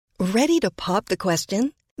Ready to pop the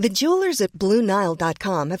question? The jewelers at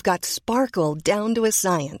BlueNile.com have got sparkle down to a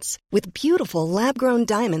science with beautiful lab-grown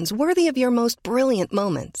diamonds worthy of your most brilliant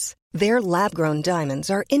moments. Their lab-grown diamonds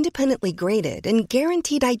are independently graded and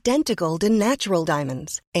guaranteed identical to natural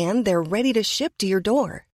diamonds, and they're ready to ship to your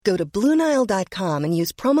door. Go to BlueNile.com and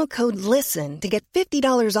use promo code LISTEN to get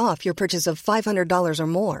 $50 off your purchase of $500 or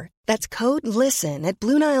more. That's code LISTEN at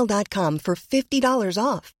BlueNile.com for $50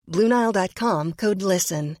 off. BlueNile.com, code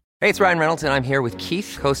LISTEN. Hey, it's Ryan Reynolds, and I'm here with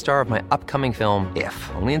Keith, co-star of my upcoming film,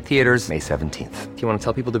 If, only in theaters May 17th. Do you want to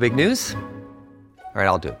tell people the big news? All right,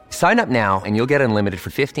 I'll do it. Sign up now and you'll get unlimited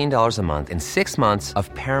for $15 a month and 6 months of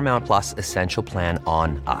Paramount Plus Essential Plan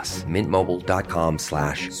on us.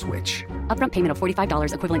 MintMobile.com/switch. Upfront payment of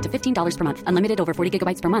 $45 equivalent to $15 per month. Unlimited over 40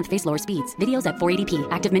 gigabytes per month. Face lower speeds. Videos at 480p.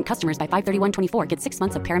 Active Mint customers by 531.24 get 6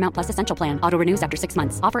 months of Paramount Plus Essential Plan. Auto renews after 6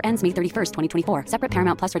 months. Offer ends May 31st, 2024. Separate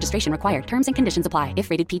Paramount Plus registration required. Terms and conditions apply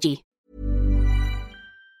if rated PG.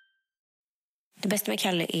 Det bästa med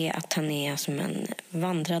Kalle är att han är som en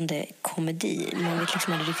vandrande komedi. Man vet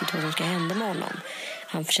liksom aldrig riktigt vad som ska hända med honom.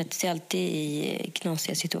 Han försätter sig alltid i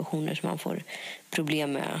knasiga situationer som han får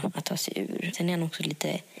problem med att ta sig ur. Sen är han också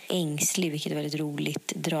lite ängslig, vilket är väldigt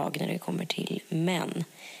roligt drag när det kommer till män.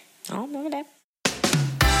 Ja, det var väl det.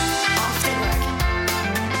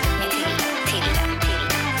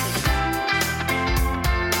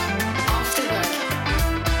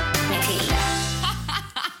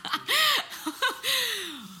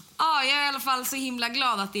 Jag är i alla fall så himla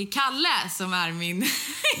glad att det är Kalle som är min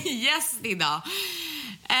gäst idag.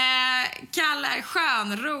 Kalle är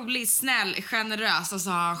skön, rolig, snäll, generös och så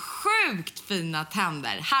har han sjukt fina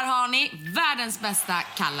tänder. Här har ni världens bästa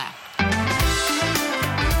Kalle.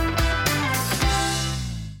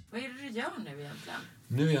 Vad är det du gör nu egentligen?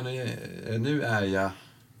 Nu är jag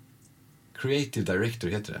creative director,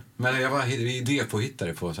 heter det. Men jag var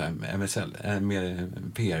idépåhittare på så här MSL, med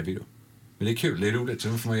PR-byrå. Men det är kul, det är roligt.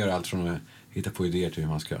 Så får man göra allt från att hitta på idéer till hur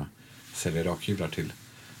man ska sälja rakhyvlar till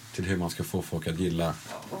hur man ska få folk att gilla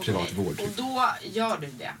privat vård. Och då gör du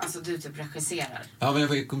det? Alltså du typ regisserar? Ja, men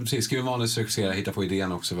jag precis, skriver manus, regissera, hitta på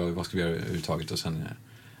idén också. Vad ska vi göra överhuvudtaget? Och sen,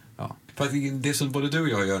 ja. För att det som både du och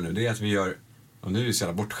jag gör nu, det är att vi gör, och nu är vi så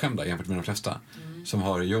jävla bortskämda jämfört med de flesta, som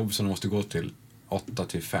har jobb som de måste gå till 8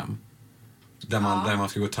 till 5. Där man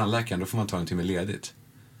ska gå till tandläkaren, då får man ta en timme ledigt.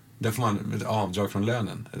 Där får man ett avdrag från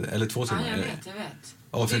lönen. Eller 2 timmar. Ja, jag vet.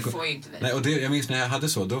 Och det får ju inte vi. Nej, och jag minns när jag hade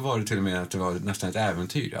så, då var det till och med att det var nästan ett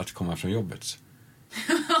äventyr att komma från jobbet.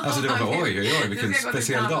 Alltså det var bara, oj, vilken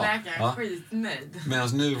speciell dag. Ja. Skitnöjd.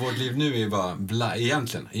 Medan nu, vårt liv nu är bara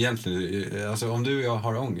egentligen, alltså om du och jag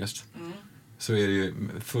har ångest, så är det ju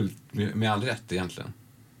fullt med all rätt egentligen.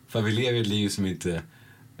 För vi lever ett liv som inte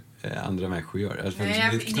andra människor gör. Alltså, Nej,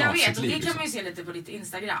 jag vet, och det liv, kan man ju se lite på ditt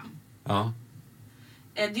Instagram. Ja.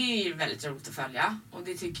 Det är ju väldigt roligt att följa. Och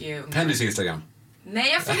det tycker ju... Pennys Instagram.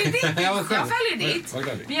 Nej, jag följer ditt. Jag följer ditt. Ja,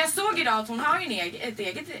 men jag såg idag att hon har ju ett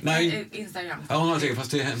eget Instagram. Ja, hon har ett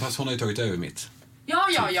eget, fast hon har ju tagit över mitt.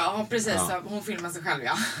 Ja, precis. Ja. Hon filmar sig själv,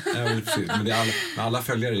 ja. Ja, precis. Men det är alla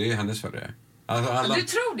följare, det är hennes följare. Alltså alla... Du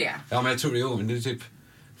tror det? Ja, men jag tror det. Jo, men det är typ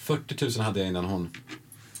 40 000 hade jag innan hon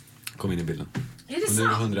kom in i bilden. Är det sant? Nu är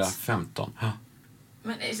det 115. Ja.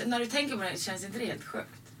 Men när du tänker på det, känns inte det helt sjukt?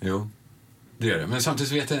 Jo, det gör det. Men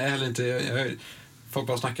samtidigt vet jag heller inte... Folk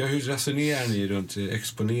bara snackar, hur resonerar ni runt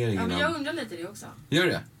exponeringen? Ja, men jag undrar lite det också. Gör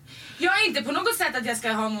det? Jag är inte på något sätt att jag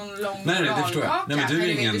ska ha någon lång nej, det förstår jag. Nej, men du är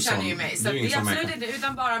ingen du känner sån, ju mig. Så det är absolut inte,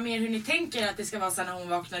 utan bara mer hur ni tänker att det ska vara så när hon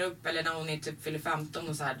vaknar upp eller när hon är typ fyller 15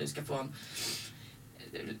 och så här, du ska få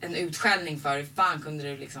en utskällning för hur fan kunde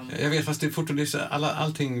du liksom... Jag vet, fast det är fortfarande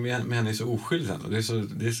allting med henne är så oskyldigt. Det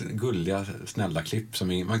är så gulliga, snälla klipp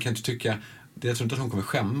som man kan inte tycka... Jag tror inte att hon kommer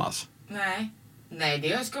skämmas. Nej,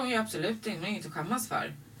 det ska hon ju absolut inte. Hon är inte att skämmas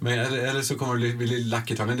för. Men, eller så kommer det bli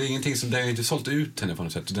lackigt. Men det är ingenting som... Det har ju inte sålt ut henne på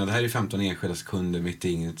något sätt. Det här är 15 enskilda sekunder mitt i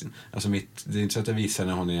inget... Alltså det är inte så att det visar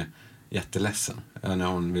när hon är jätteledsen. När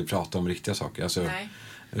hon vill prata om riktiga saker. Alltså, nej.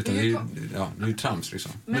 Utan det är ju trams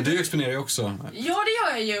liksom. Men du exponerar ju också. Ja, det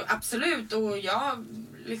gör jag ju absolut. Och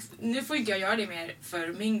nu får inte jag göra det mer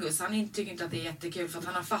för Mingus. Han tycker inte att det är jättekul. För att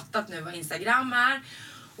han har fattat nu vad Instagram är.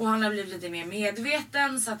 Och han har blivit lite mer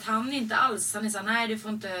medveten. Så att han inte alls... Han är såhär, nej du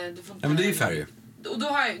får inte... Ja, men det är ju färg. Och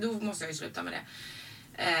då måste jag ju sluta med det.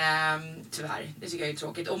 Tyvärr. Det tycker jag är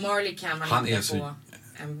tråkigt. Och Marley kan man inte få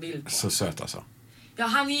en bild på. Så söt alltså. Ja,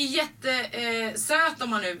 han är ju jättesöt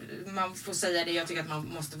om man får säga det. Jag tycker att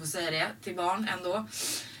man måste få säga det till barn ändå.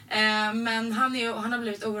 Men han har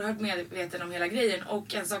blivit oerhört medveten om hela grejen.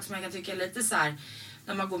 Och en sak som jag kan tycka är lite så här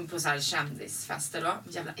när man går på så här kändisfester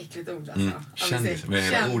då. Jävla äckligt ord alltså. Kändis, med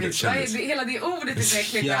hela ordet kändis. Hela det ordet är så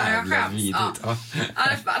äckligt. Jävla vidrigt. Ja. I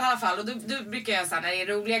alla fall. Och då brukar jag så här, när det är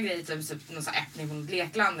roliga grejer, typ någon så här öppning på något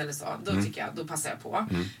lekland eller så. Då tycker jag, då passar jag på.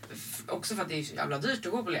 Också för att det är så jävla dyrt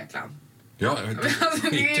att gå på lekland. Ja, alltså,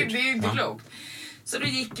 det är ju inte klokt. Så då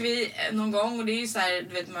gick vi någon gång och det är ju så här,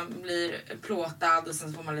 du vet, man blir plåtad och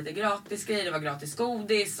sen får man lite gratis grejer, det var gratis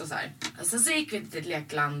godis och så här. Och sen så gick vi till ett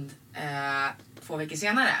lekland 2 veckor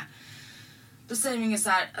senare. Då säger min så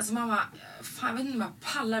här, alltså mamma, fan jag vet inte om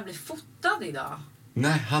jag pallar bli fotad idag.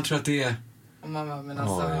 Nej, han tror att det är... Och mamma, men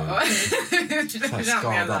alltså...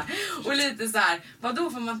 skadad. Och lite så här,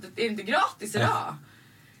 vadå, får man inte, är det inte gratis idag?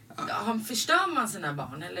 Förstör man sina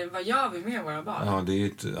barn? Eller vad gör vi med våra barn? Ja,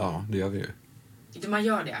 det gör vi ju. Man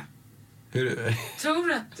gör det. Hur? Tror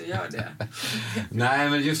du att du gör det? Nej,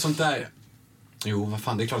 men just sånt där... Jo, vad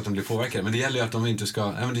fan, det är klart att de blir påverkade. Men det gäller ju att de inte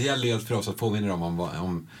ska... Nej, men det gäller ju för oss att påminna dem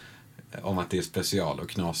om att det är special och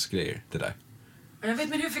knasgrejer, det där. Jag vet,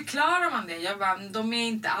 men hur förklarar man det? Jag bara, de är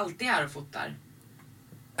inte alltid här och fotar.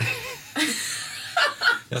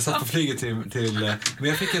 Jag satt på flyget till men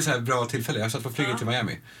jag fick en så här bra tillfälle. Jag satt på flyget till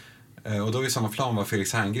Miami. Och då i samma plan var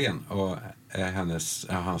Felix Herngren och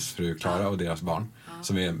hans fru Klara och deras barn.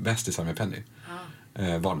 Som är bästisar med Penny.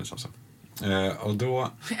 Barnet alltså. Och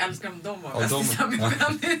då... Jag älskar om de var bästisar med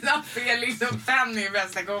Penny. Felix och Penny är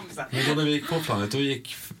bästa kompisar. Men då när vi gick på planet,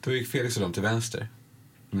 då gick Felix och de till vänster.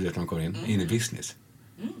 Nu vet de kommer in i business.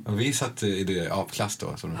 Och vi satt i det apklass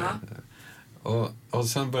då. Som och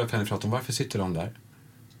sen började Penny prata om varför sitter de där?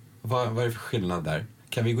 Vad är det för skillnad där?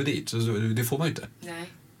 Kan vi gå dit? Så det får man ju inte. Nej.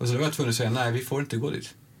 Och så då var jag tvungen att säga, nej, vi får inte gå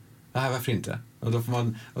dit. Nej, varför inte? Och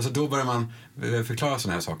då börjar man förklara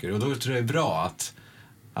sådana här saker. Och då tror jag det är bra att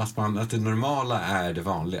det normala är det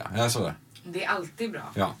vanliga. Är det så? Det är alltid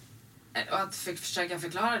bra. Ja. Och att försöka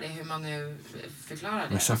förklara det, hur man nu förklarar det.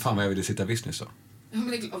 Men sen fan vad jag ville sitta business då.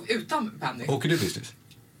 Utan Penny. Åker du business?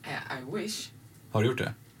 I wish. Har du gjort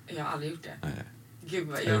det? Jag har aldrig gjort det. Nej. Gud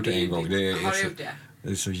vad jag har gjort det en gång. Har du gjort det?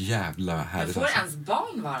 Det är så jävla härligt. Men får ens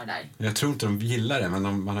barn vara där? Jag tror inte de gillar det,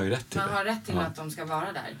 men man har ju rätt till det. Man har rätt till att de ska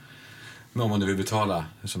vara där. Men om man nu vill betala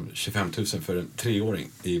 25 000 för en 3-åring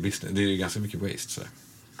i business, det är ju ganska mycket waste. Så.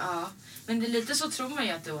 Ja, men det är lite så tror man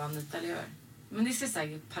ju att du och Anita gör. Men det ser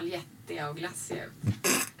säkert paljettiga och glassiga ut.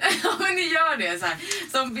 Ja, men ni gör det så här.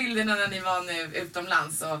 Som bilderna när ni var nu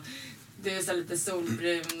utomlands. Och du är så lite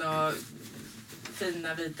solbrun och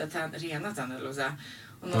fina vita rena tänder, eller så.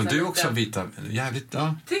 Men du också vita, jävligt,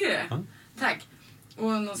 ja. Tycker du? Ja. Tack.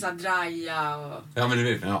 Och någon sån här draja och... Ja, men du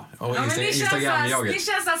vet, ja. Och ja, Instagram-jaget. Det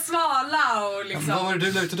känns så svala och liksom... Ja, vad var det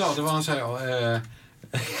du la ut idag? Det var en så här...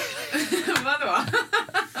 Vadå?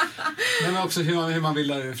 Nej, men också hur man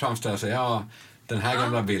vill framställa sig. Ja, den här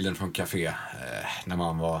gamla bilden från café när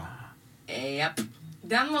man var... Japp.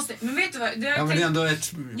 Den måste... Men vet du vad? Men det är ändå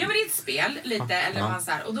ett... Ja, men det är ett spel lite. Eller man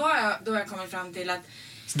så här. Och då har jag kommit fram till att...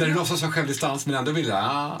 Så där du låtsas som självdistans men ändå vill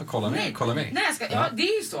kolla mig. Nej, det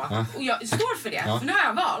är ju så. Ja. Och jag står för det. Ja. För nu har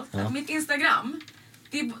jag valt att mitt Instagram,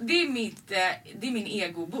 det är min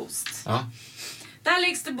ego-boost. Ja. Där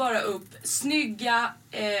läggs det bara upp snygga,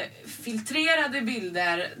 filtrerade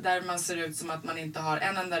bilder där man ser ut som att man inte har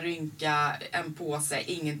en enda rynka, en påse,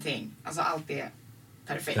 ingenting. Alltså allt är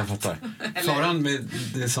perfekt. Jag fattar. Faran med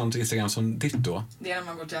det sånt Instagram som ditt då? Det är när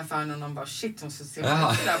man går till affären och någon bara shit, hon ska se vad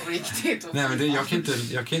det där på riktigt. Nej, men jag kan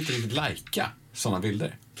inte riktigt lajka såna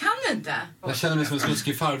bilder. Kan du inte? Jag känner mig som en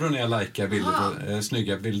snuskig farbror när jag lajkar bilder på,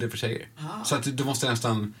 snygga bilder på tjejer. Så att du måste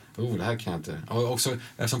nästan, det här kan jag inte. Och också,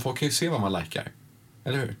 eftersom folk kan ju se vad man lajkar.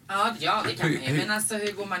 Eller hur? Ja, det kan man ju. Men alltså,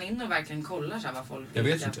 hur går man in och verkligen kollar så här vad folk jag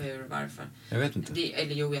vet inte. Hur och varför? Jag vet inte.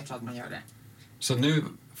 Jag tror att man gör det. Så nu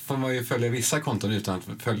får man ju följa vissa konton utan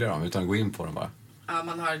att följa dem, utan att gå in på dem bara. Ja,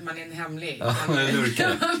 man är en hemlig. Ja, man är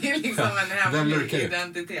lurkare. Man är liksom en hemlig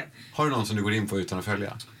identitet. Har du någon som du går in på utan att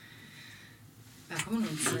följa? Jag kommer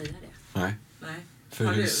nog inte säga det. Nej. För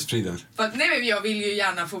husfriden. Nej, men jag vill ju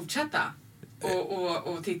gärna fortsätta.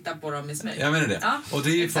 Och titta på dem i smyg. Jag menar det. Ja, och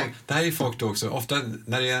det är folk, det här är folk då också. Ofta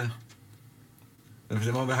när det är...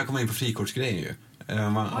 Här kommer in på frikortsgrejen ju.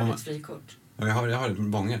 Har du ett frikort? Ja, jag har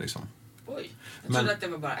många liksom. Oj, jag trodde att det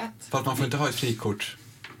var bara ett. För att man får inte ha ett frikort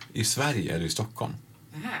i Sverige eller i Stockholm.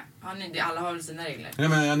 Nej, alla har väl sina regler. Nej,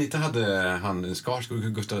 men Anita hade han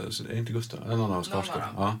Skarsgård, Gustav, är inte Gustav? Någon av Skarsgård.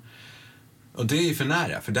 Ja. Och det är ju för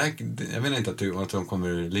nära. För där, jag menar inte att de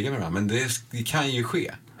kommer ligga med varandra. Men det kan ju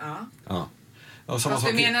ske. Ja. Och fast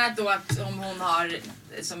du menar då att om hon har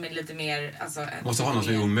som är lite mer... Alltså, måste ha någon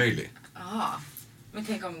som är omöjlig. Jaha. Men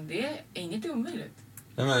tänk om det är inget omöjligt.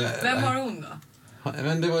 Ja, men, vem var hon då?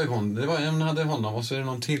 Men det var ju hon. Hon hade honom och så är det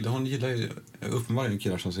någon till. Hon gillar ju uppenbarligen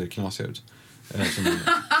killar som ser knasiga ut.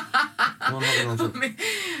 Hon hade någon som...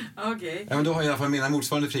 Okej. Ja, men då har jag i alla fall mina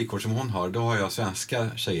motsvarande frikort som hon har. Då har jag svenska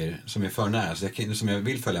tjejer som är för nära, som jag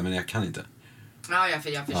vill följa, men jag kan inte. Ja, jag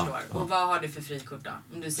förstår. Och vad har du för frikort då?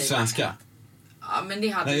 Om du säger svenska? Ja, men det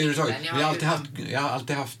hade jag inte. Jag har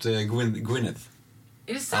alltid haft Gwyneth.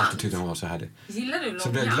 Är det sant? Jag tyckte hon var så härlig. Gillar du långa? Så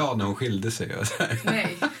blev jag glad när hon skilde sig. Och så här.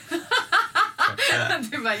 Nej.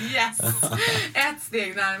 Du bara yes. Ett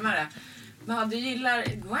steg närmare. Men du gillar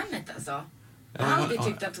Gwyneth alltså? Jag har alltid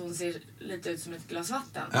tyckt att hon ser lite ut som ett glas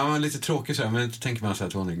vatten. Ja, men lite tråkig så här, men tänker man så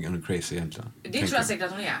att hon är crazy egentligen. Det tror jag säkert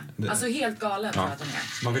att hon är. Alltså helt galen tror jag att hon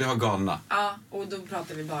är. Man vill ha galna. Ja, och då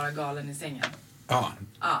pratar vi bara galen i sängen. Ja.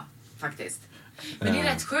 Ja, faktiskt. Men det är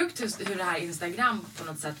rätt sjukt hur det här Instagram på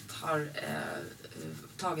något sätt har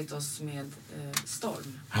tagit oss med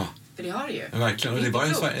storm. Ja. För det har det ju. Verkligen, och det är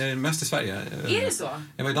bara mest i Sverige. Är det så?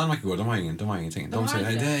 Jag var i Danmark igår, de har ingenting. De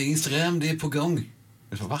säger, det är Instagram, det är på gång.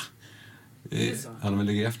 Jag sa, va? Det är så. Ja, de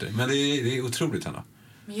ligger efter. Men det är otroligt ändå.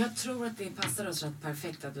 Men jag tror att det passar oss rätt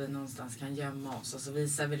perfekt att vi någonstans kan gömma oss. Och så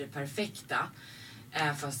visar vi det perfekta.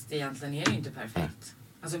 Fast egentligen är det ju inte perfekt. Nej.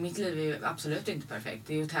 Alltså mitt liv är ju absolut inte perfekt.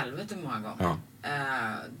 Det är ju ett helvete många gånger.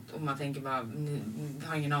 Ja. Och man tänker bara, ni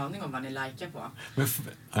har ingen aning om vad ni likar på. Men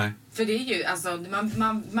nej. För det är ju, alltså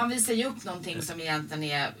man visar ju upp någonting som egentligen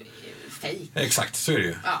är fake. Exakt, så är det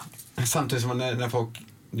ju. Ja. Samtidigt som när folk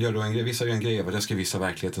gör då vissa gör en grej av att jag ska visa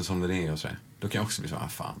verkligheten som den är och sådär. Då kan jag också bli så,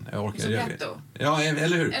 fan, jag orkar göra det. Ja,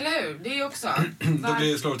 eller hur? Eller hur? Det är ju också. Då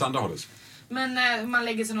blir det slår åt andra hållet. Men man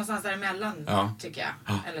lägger sig någonstans däremellan, tycker jag.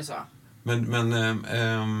 Ja. Eller så.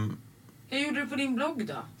 Hur gjorde du på din blogg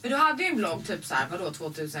då? För du hade ju en blogg typ så här, vadå,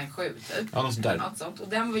 2007 typ? Ja, något sånt där. Något sånt. Och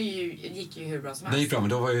den gick ju hur bra som helst. Den gick bra, men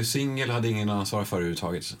då var jag ju singel, hade ingen ansvar för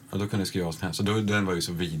överhuvudtaget. Och då kunde jag skriva vad som helst. Så den var ju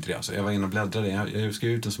så vidrig. Alltså, jag var inne och bläddrade. Jag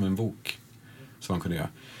skrev ut den som en bok. Som man kunde göra.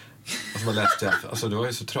 Och så bara läste jag. Alltså det var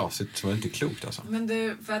ju så trasigt. Det var inte klokt alltså. Men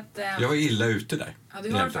du, för att... jag var illa ute där. Ja, det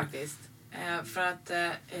var det faktiskt. För att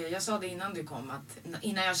jag sa det innan du kom, att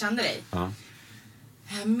innan jag kände dig. Ja.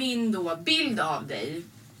 Min då bild av dig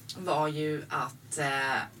var ju att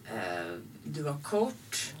du var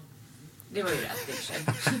kort. Det var ju rätt i och för sig.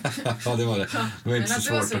 Ja, det var det. Det var inte men så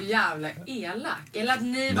svårt. Men att du var så jävla elak. Eller att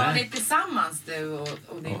ni var det tillsammans, du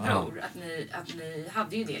och din bror. Att ni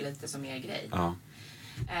hade ju det lite som er grej. Ja.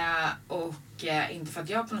 Inte för att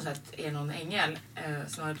jag på något sätt är någon ängel,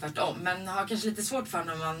 snarare tvärtom. Men har kanske lite svårt för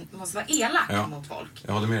när man måste vara elak mot folk.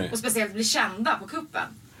 Jag håller med dig. Och speciellt bli kända på kuppen.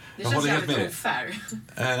 Det känns jävligt ofair.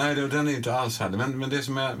 Nej, den är inte alls härlig. Men det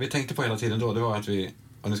som vi tänkte på hela tiden då, det var att vi...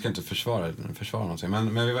 Och nu ska jag inte försvara någonting.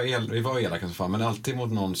 Men vi var elaka som fan. Men alltid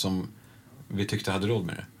mot någon som vi tyckte hade råd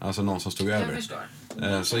med det. Alltså någon som stod över. Jag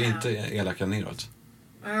förstår. Så inte elaka neråt.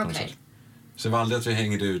 Okej. Så det var aldrig att vi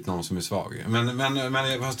hängde ut någon som är svag.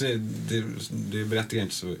 Men fast det berättigar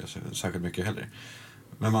inte så särskilt mycket heller.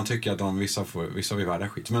 Men man tycker att vissa är värda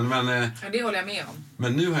skit. Men, ja, det håller jag med om.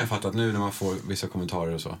 Men nu har jag fattat, nu när man får vissa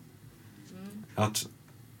kommentarer och så. Att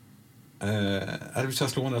är det så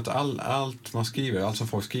slående att allt man skriver, allt som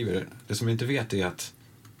folk skriver, det som vi inte vet är att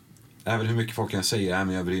även hur mycket folk kan säga,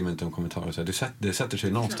 men jag bryr mig inte om kommentarer. Så det sätter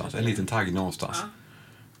sig någonstans, en liten tagg någonstans. Ja.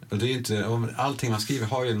 Och det är inte, allting man skriver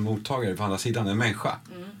har ju en mottagare på andra sidan, en människa.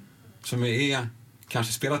 Som är,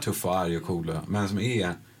 kanske spelar tuff och arg och cool, men som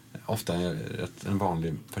är ofta en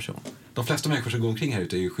vanlig person. De flesta människor som går omkring här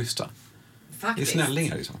ute är ju schyssta. Faktiskt. Det är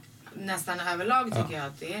snällingar liksom. Nästan överlag tycker jag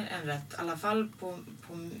att det är en rätt, i alla fall på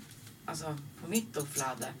mitt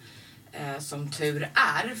flöde. Som tur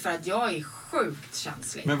är, för att jag är sjukt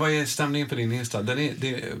känslig. Men vad är stämningen på din Insta?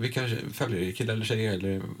 Vilka följer det? Killar eller tjejer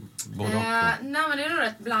eller både och? Nej, men det är nog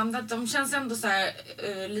rätt blandat. De känns ändå så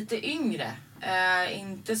här, lite yngre.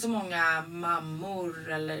 Inte så många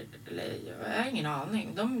mammor eller jag har ingen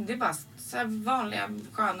aning. Det är bara så här vanliga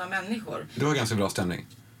sköna människor. Det var ganska bra stämning.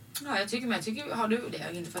 Ja, jag tycker, har du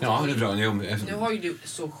det? Inte för att ja, det är bra. Nu har ju du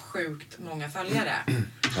så sjukt många följare.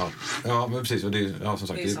 Ja, men precis. Och det, som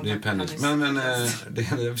sagt, det är Penny. Men det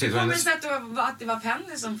är precis. Du kommer säga att det var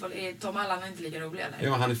Penny som får... Tom Allan är inte lika rolig, eller?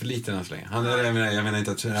 Ja, han är för liten än så länge. Jag menar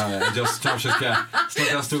inte att Just kanske ska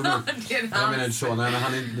snacka stor nog. Jag menar inte så. Nej, men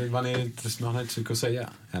han har inte så mycket att säga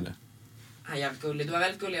ännu. Han är jävligt gullig. Du har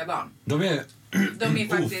väldigt gulliga barn. De är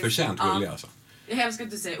faktiskt oförtjänt gulliga, alltså. Jag älskar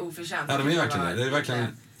att du säger oförtjänt. Ja, de är verkligen det. Det är verkligen...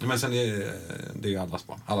 Men sen det är ju allas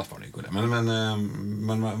barn. Allas barn är gulliga.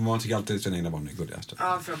 Men man tycker alltid att sina egna barn är gulligast.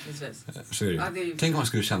 Ja, förhoppningsvis. Så är det. Ja, det är ju... Tänk om man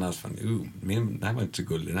skulle känna att det här var inte så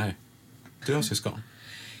gullig. Nej. Du har syskon.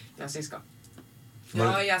 Jag har syskon.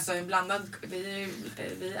 Ja, alltså en blandad... Vi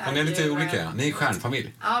är... Ni är lite olika. Ni är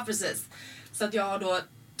stjärnfamilj. Ja, precis. Så att jag har då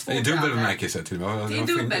två bröder. Det är dubbel bemärkelse till mig. Det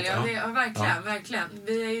är dubbel, ja. Verkligen.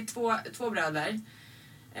 Vi är ju två bröder.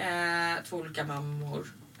 2 olika mammor,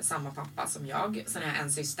 samma pappa som jag. Sen har jag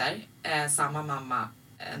en syster, samma mamma,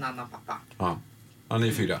 en annan pappa. Ja, ni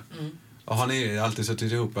är 4. Och har ni alltid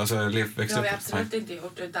suttit ihop? Alltså växt upp? Det har vi absolut inte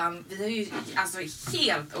gjort, utan vi har ju alltså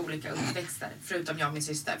helt olika uppväxter, förutom jag och min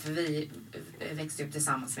syster, för vi växte upp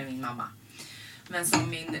tillsammans med min mamma. Men som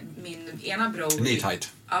min ena bror... Ni är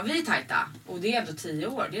tajt? Ja, vi är tajta. Och det är ändå 10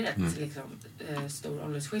 år. Det är rätt liksom, stor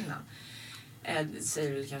åldersskillnad. Det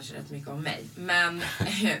säger väl kanske rätt mycket om mig. Men,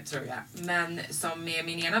 tror jag. Men som med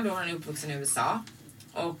min ena bror, han är uppvuxen i USA.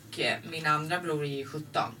 Och min andra bror är ju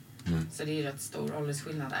 17. Så det är rätt stor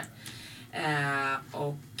åldersskillnad där.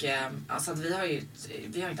 Alltså att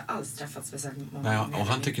vi har inte alls träffats speciellt många gånger. Och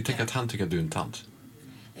han tycker att du är en tant?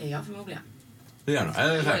 Ja, förmodligen. Det gör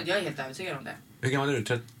han. Jag är helt övertygad om det. Hur gammal är du?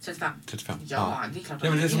 35. 35. Ja, det är klart. Ja,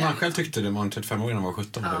 men det är som han själv tyckte det var 35 år när han var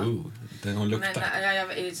 17. Ja. Hon luktar.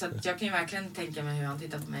 Men, så jag kan ju verkligen tänka mig hur han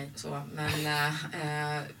tittar på mig. Så. Men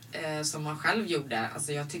som han själv gjorde.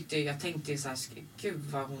 Alltså jag tänkte ju så här, gud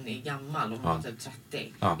vad hon är gammal. Och hon var typ 30.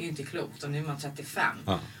 Det är ju inte klokt. Och nu är man 35.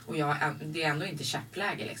 Och det är ändå inte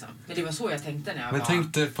käppläge liksom. Men det var så jag tänkte när jag var... Men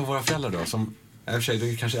tänkte på våra föräldrar då. Som, i och för sig, det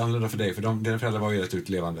är kanske annorlunda för dig. För dina föräldrar var ju rätt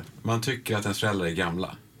utlevande. Man tycker att ens föräldrar är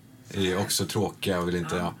gamla. Är också tråkiga och vill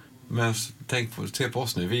inte... Men se på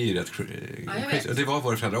oss nu, vi är rätt crazy. Och det var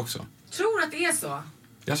våra föräldrar också. Tror att det är så?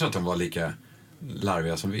 Jag tror att de var lika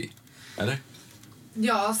larviga som vi. Eller?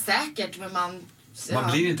 Ja, säkert. Men man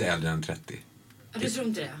blir inte äldre än 30. Du tror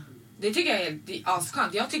inte det? Det tycker jag är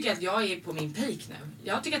asskönt. Jag tycker att jag är på min peak nu.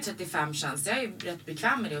 Jag tycker att 35 känns... Jag är rätt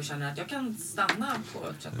bekväm med det och känner att jag kan stanna på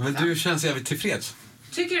 35. Men du känns jävligt tillfreds.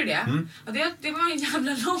 Tycker du det? Ja, det var en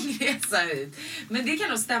jävla lång resa ut. Men det kan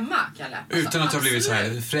nog stämma, Kalle. Alltså, utan att jag blivit så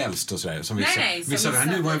här frälst och sådär. Som vissa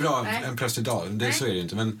nu var jag bra en plötslig dag. Så är det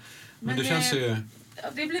inte. Men det känns ju...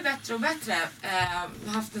 Det blir bättre och bättre. Jag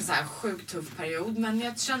har haft en så här sjukt tuff period. Men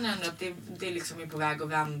jag känner ändå att det liksom är på väg att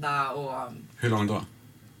vända. Och... Hur lång då?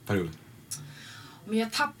 Period? Men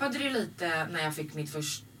jag tappade det lite när jag fick mitt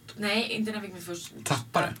först... Nej, inte när jag fick mitt först...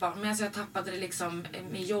 Tappade? Men alltså jag tappade det liksom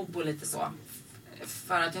med jobb och lite så.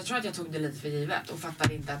 För att jag tror att jag tog det lite för givet och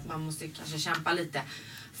fattade inte att man måste kanske kämpa lite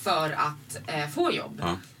för att få jobb.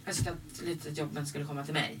 Jag tyckte att lite jobben skulle komma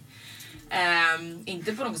till mig.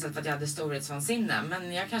 Inte på något sätt för att jag hade storhetsvansinne,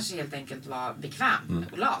 men jag kanske helt enkelt var bekväm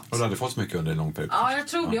och lat. Och du hade fått så mycket under en lång period? Ja, jag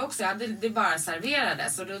tror det också. Det bara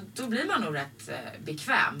serverades och då blir man nog rätt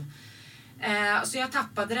bekväm. Så jag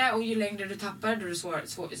tappade det, och ju längre du tappar då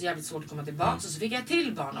är det jävligt svårt att komma tillbaka. Så fick jag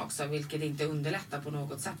till barn också, vilket inte underlättar på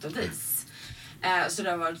något sätt och vis. Så det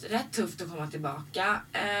har varit rätt tufft att komma tillbaka.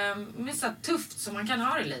 Men så tufft som man kan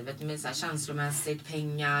ha i livet, med så här känslomässigt,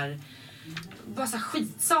 pengar, bara så här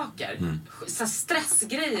skitsaker. Så här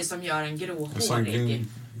stressgrejer som gör en gråhårig.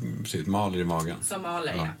 Precis, maler i magen. Som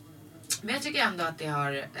maler, ja. Men jag tycker ändå att det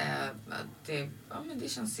har... men det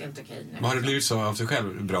känns helt okej nu. Men har det blivit så av sig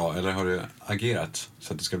själv bra, eller har du agerat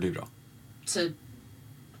så att det ska bli bra? Typ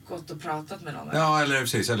gått och pratat med någon. Ja, eller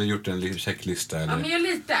precis. Eller gjort en checklista. Eller... Ja, men jag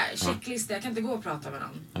lite. Checklista. Jag kan inte gå och prata med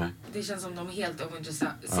någon. Nej. Det känns som de är helt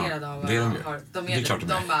ointresserade av... Det är de ju. Det är klart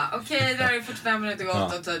de bara, okej, det har ju 45 minuter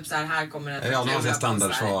gått och typ så här kommer det... Ja, de har sina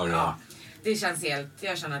standardsvar. Ja, det känns helt...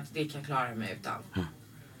 Jag känner att det kan klara mig utan.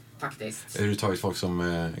 Faktiskt. Är det tagit folk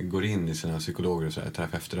som går in i sina psykologer och så här,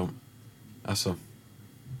 terapeuter dem? Alltså,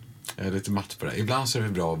 jag är lite matt på det. Ibland så är det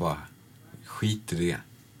bra att bara skit i det.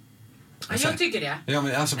 Alltså, jag tycker det. Ja,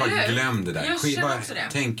 men alltså bara glöm det där. Jag känner också det.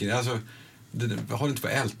 Tänk, alltså, håll inte på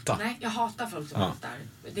att älta. Nej, jag hatar folk som ältar.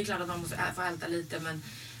 Det är klart att man måste få älta lite, men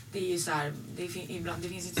det är ju så här, ibland, det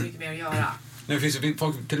finns inte så mycket mer att göra. Nej, det finns ju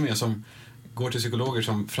folk till och med som går till psykologer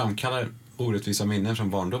som framkallar orättvisa minnen från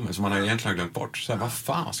barndomen som man egentligen har glömt bort. Så här, vad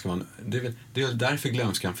fan ska man... Det är väl därför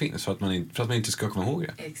glömskan finns, för att man inte ska komma ihåg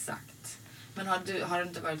det. Exakt. Men har du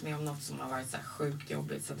inte varit med om något som har varit så här sjukt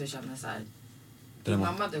jobbigt så att du känner så här... Din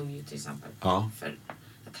mamma dog ju till exempel för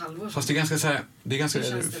ett halvår sedan. Fast det är ganska så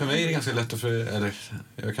här... För mig är det ganska lätt att... Eller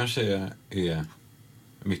jag kanske är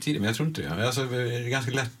mitt i det, men jag tror inte det. Alltså, det är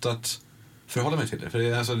ganska lätt att förhålla mig till det.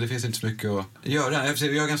 För det finns inte så mycket att göra. Jag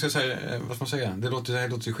är ganska så här, vad ska man säga? Det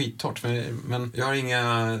låter skittorrt. Men jag har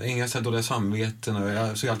inga så här dåliga samveten. Och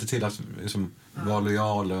jag ser alltid till att liksom, vara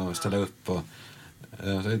lojal och ställa upp. Och,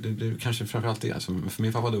 det kanske framförallt det. För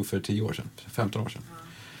min pappa dog för 10 år sedan. 15 år sedan.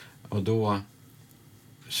 Och då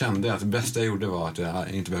kände jag att det bästa jag gjorde var att jag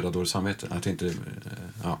inte behövde ha dåligt samvete. Att inte...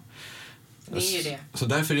 Det är ju det. Så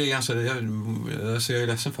därför är det ganska... Jag är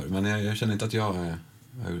ledsen för det. Men jag känner inte att jag...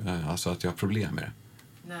 Alltså att jag har problem med det.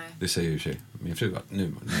 Nej. Det säger ju sig min fru att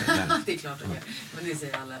nu... Det är klart att det. Men det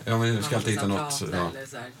säger alla. Ja, men jag ska alltid hitta något... Eller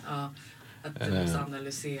så här, att du måste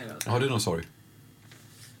analysera. Har du någon sorg?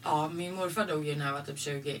 Ja, min morfar dog ju när jag var typ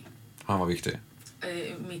 20. Han var viktig.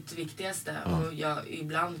 Mitt viktigaste. Och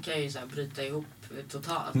ibland kan jag ju så här bryta ihop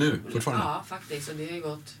totalt. Nu, fortfarande? Ja, faktiskt. Och det har ju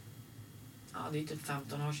gått... Ja, det är typ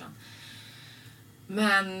 15 år sedan.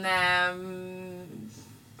 Men...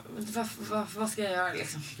 vad ska jag göra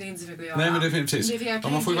liksom? Det är inte så mycket att göra. Nej, men det är precis.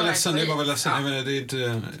 Man får ju vara ledsen. Det är bara väl ledsen. Ja. Men det är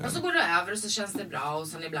inte... Och så går det över och så känns det bra. Och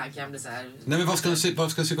sen ibland kan jag bli så här... Nej, men vad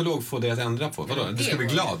ska en psykolog få dig att ändra på? Vadå? Du ska bli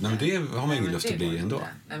glad? Nej, men det har man ingen lust att bli ändå.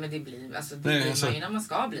 Nej, men det blir... Alltså, det blir man ju när man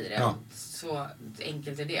ska bli det. Ja. Så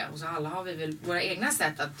enkelt är det. Och så alla har vi väl våra egna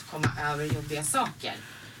sätt att komma över jobbiga saker.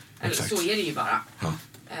 Eller, så är det ju bara. Ja.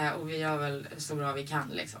 Och vi gör väl så bra vi kan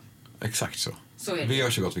liksom. Exakt så. Så är det. Vi gör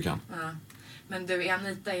så gott vi kan. Ja. Men du,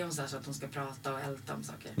 Anita, är hon så att hon ska prata och älta om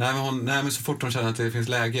saker? Nej, men så fort hon känner att det finns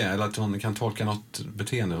läge eller att hon kan tolka något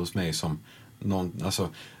beteende hos mig som någon, alltså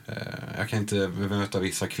jag kan inte möta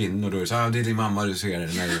vissa kvinnor då är det så det är din mamma du ser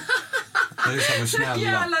när du det är så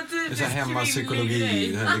snälla. Det är så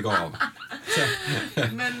hemmapsykologi lägg av.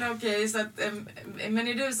 Men okej, så att men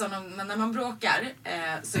är du sån när man bråkar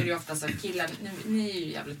så är det ju ofta så att killar ni är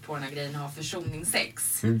ju jävligt på den här grejen ha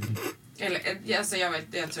försoningssex. Eller alltså jag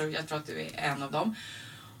tror att du är en av dem.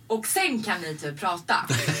 Och sen kan ni typ prata.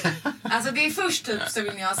 Alltså det är först typ så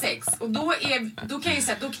vill ni ha sex och då kan jag ju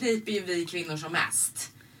säga att då kniper ju vi kvinnor som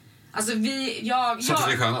mest. Alltså så att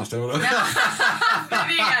det är skönast, eller vadå? Du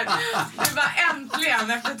bara äntligen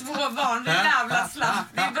efter 2 barn. Det är jävla slapp.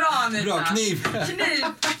 Det är bra, Anita. Bra, kniv. Nej,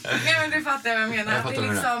 men du fattar vad jag menar. Det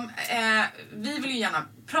är liksom, vi vill ju gärna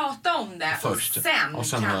prata om det. Först. Och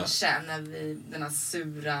sen kanske när den här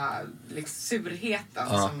surheten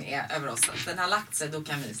som är över oss. Den har lagt sig, då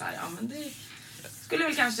kan vi säga ja men det skulle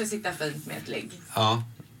väl kanske sitta fint med ett ligg. Ja.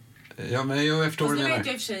 Ja, men jag förstår vad du menar. Nu vet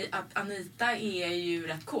jag i och för sig att Anita är ju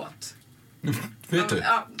rätt kåt. Vet du?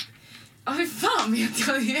 Ja, hur fan vet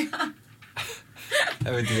jag det?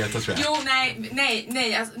 Jag vet inte veta, tror jag. Jo,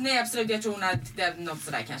 nej, absolut. Jag tror att det är något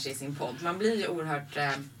sådär kanske i sin podd. Man blir ju oerhört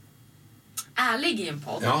ärlig i en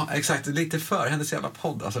podd. Ja, exakt. Lite för hennes jävla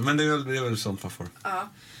podd. Alltså. Men det är väl sånt man får. Ja,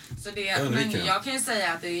 så men jag kan ju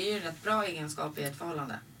säga att det är ju en rätt bra egenskap i ett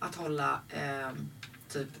förhållande. Att hålla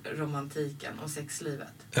typ romantiken och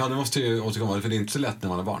sexlivet. Ja, det måste ju återkomma. För det är inte så lätt när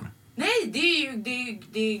man har barn. Nej,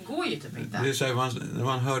 det går ju typ inte. Det är så här, när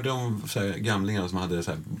man hörde om så här, gamlingar som hade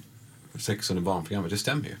så här, sex under barnprogrammet, det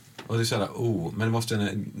stämmer ju. Och det är så här, men det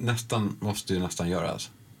måste ju nästan göras.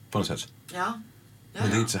 På något sätt. Ja. Men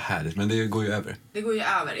det är inte så härligt, men det går ju över. Det går ju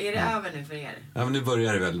över. Är det över nu för er? Ja, men nu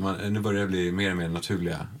börjar det väl. Nu börjar det bli mer och mer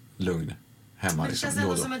naturliga lugn hemma. Men det liksom, känns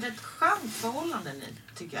ändå som ett skönt förhållande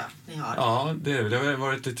tycker jag ni har. Ja, det har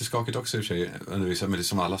varit lite skakigt också i och för sig, under vissa, men det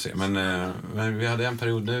som alla ser. Men vi hade en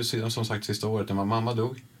period nu, som sagt, sista året när mamma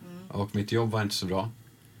dog. Och mitt jobb var inte så bra.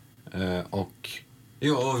 Och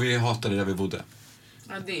vi hatade där vi bodde.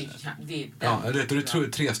 Ja, det är det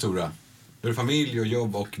är 3 stora. Det är familj och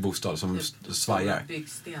jobb och bostad som svajar.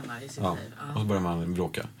 Byggstenar i sitt liv. Och så börjar man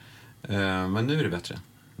bråka. Men nu är det bättre.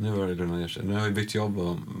 Nu har det lugnat ner sig. Nu har vi bytt jobb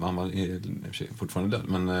och mamma är fortfarande död.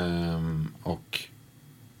 Men, och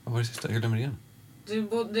vad var det sista? Jag glömmer igen. Du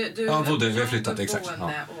bodde, vi har flyttat, exakt.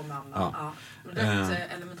 Boende och mamma. Ja.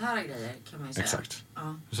 Rätt elementära grejer kan man ju säga. Exakt.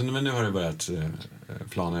 Ja. Så, men nu har det börjat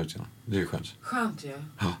plana ut igen. Det är ju skönt. Skönt ju.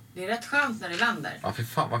 Ja. Det är rätt skönt när det vänder. Ja, för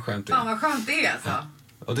fan vad skönt det är. Fan vad skönt det är alltså. Ja.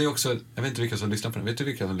 Och det är också, jag vet inte vilka som lyssnar på den. Vet du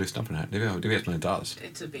vilka som lyssnar på den här? Det vet man inte alls. Det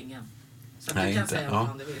är typ ingen. Så nej, du kan inte. säga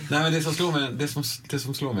vad du vill. Nej, men det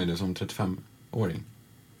som slår mig nu som 35-åring.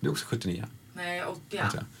 Det är också 79. Nej, 80.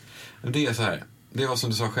 Det är så här. Det var som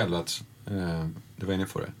du sa själv att du var inne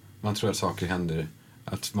på det. Man tror att saker händer,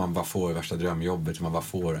 att man bara får värsta drömjobbet, man bara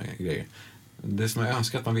får grejer. Det som jag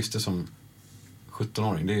önskar att man visste som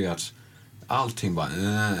 17-åring, det är ju att allting bara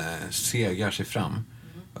segar sig fram.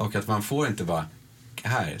 Och att man får inte bara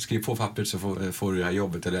här, skriv på pappret så får du det här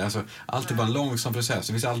jobbet. Eller, alltså, allt är bara en långsam process.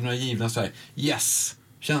 Det finns aldrig några givna så här,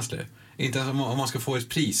 yes-känslor. Inte ens om man ska få ett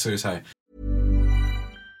pris så är det så här.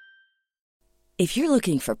 If you're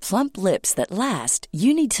looking for plump lips that last,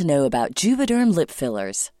 you need to know about Juvederm lip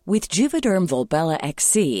fillers. With Juvederm Volbella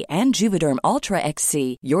XC and Juvederm Ultra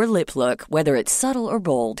XC, your lip look, whether it's subtle or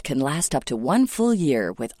bold, can last up to 1 full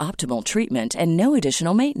year with optimal treatment and no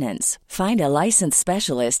additional maintenance. Find a licensed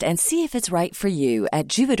specialist and see if it's right for you at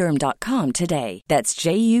Juvederm.com today. That's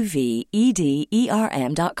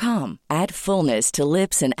JUVEDERM.com. Add fullness to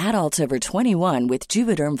lips in adults over 21 with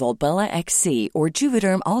Juvederm Volbella XC or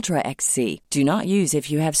Juvederm Ultra XC. Do not use if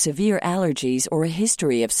you have severe allergies or a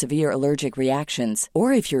history of severe allergic reactions,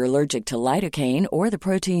 or if you're you're allergic to lidocaine or the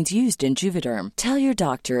proteins used in Juvederm. Tell your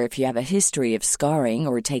doctor if you have a history of scarring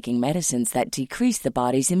or taking medicines that decrease the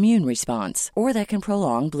body's immune response or that can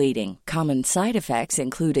prolong bleeding. Common side effects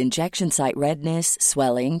include injection site redness,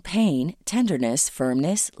 swelling, pain, tenderness,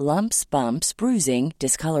 firmness, lumps, bumps, bruising,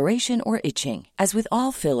 discoloration, or itching. As with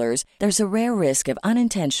all fillers, there's a rare risk of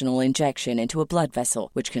unintentional injection into a blood vessel,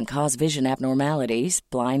 which can cause vision abnormalities,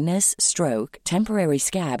 blindness, stroke, temporary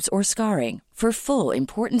scabs, or scarring. For full,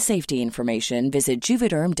 important safety information, visit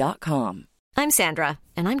Juvederm.com. I'm Sandra,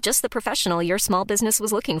 and I'm just the professional your small business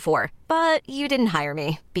was looking for. But you didn't hire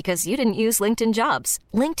me because you didn't use LinkedIn Jobs.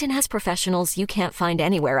 LinkedIn has professionals you can't find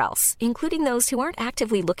anywhere else, including those who aren't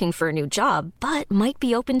actively looking for a new job, but might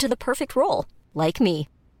be open to the perfect role, like me.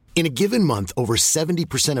 In a given month, over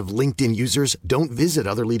 70% of LinkedIn users don't visit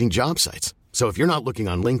other leading job sites. So if you're not looking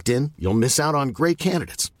on LinkedIn, you'll miss out on great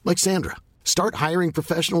candidates like Sandra. Start hiring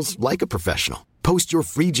professionals like a professional. Post your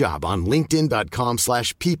free job on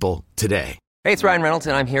linkedin.com/people today. Hey, it's Ryan Reynolds,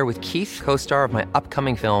 and I'm here with Keith, co-star of my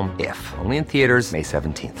upcoming film, If, only in theaters May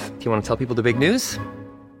 17th. Do you want to tell people the big news?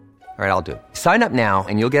 All right, I'll do it. Sign up now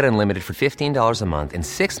and you'll get unlimited for $15 a month and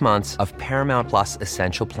 6 months of Paramount Plus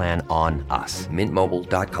Essential Plan on us.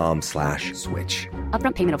 MintMobile.com/switch.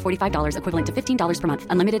 Upfront payment of $45 equivalent to $15 per month.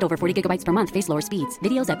 Unlimited over 40 gigabytes per month. Face lower speeds.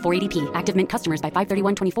 Videos at 480p. Active Mint customers by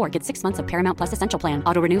 531.24 get 6 months of Paramount Plus Essential Plan.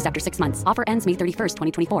 Auto renews after 6 months. Offer ends May 31st,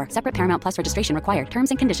 2024. Separate Paramount Plus registration required. Terms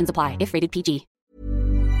and conditions apply if rated PG.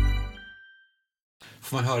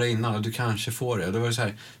 Får man höra innan och du kanske får det. Och då var det så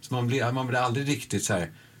här, så man blir aldrig riktigt så här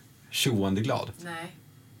tjoande glad. Nej.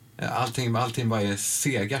 Allting bara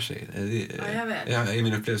segar sig. Ja, jag vet. I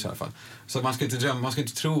min upplevelse i alla fall. Så man ska inte drömma, man ska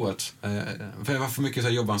inte tro att... För det var för mycket så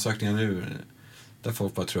här jobbansökningar nu där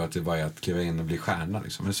folk bara tror att det bara är att kliva in och bli stjärna.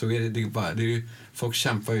 Liksom. Men så är det är ju, folk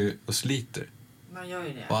kämpar ju och sliter. Man gör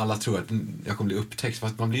ju det. Och alla tror att jag kommer bli upptäckt.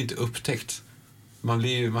 Fast man blir inte upptäckt. Man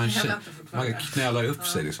knälar upp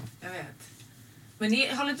sig liksom. Jag vet.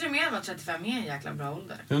 Men håller inte du med om att 35 är en jäkla bra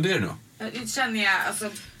ålder? Ja, det är det nog. Det känner jag alltså,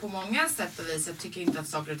 på många sätt och vis. Jag tycker inte att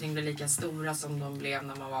saker och ting blir lika stora som de blev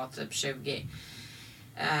när man var typ 20.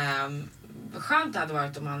 Skönt det hade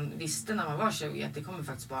varit om man visste när man var 20 att det kommer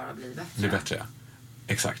faktiskt bara bli bättre. Det blir bättre, ja.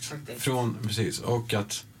 Exakt. Precis. Och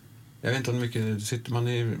att, jag vet inte om mycket, man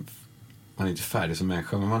är inte färdig som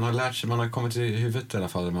människa, men man har lärt sig, man har kommit i huvudet i alla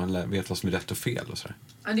fall, man vet vad som är rätt och fel och sådär.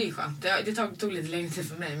 Ja, det är skönt. Det tog lite längre tid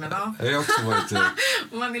för mig, men ja. Jag har också varit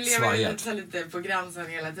man lever lite på gränsen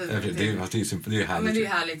hela tiden. Det är härligt. Ja, men det är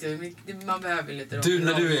härligt. Man behöver lite du,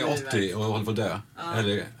 när du är 80 och håller på att dö,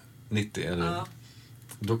 eller 90, eller...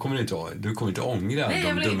 Då kommer du kommer inte ångra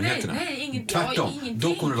de dumheterna. Nej, tvärtom.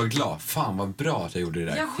 Då kommer du vara glad. Fan vad bra att jag gjorde det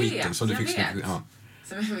där skiten. Som du fick så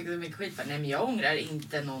mycket skit för. Nej, men jag ångrar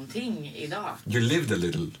inte någonting idag. You lived a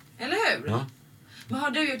little. Eller hur? Ja. Vad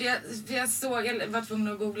har du gjort? Jag var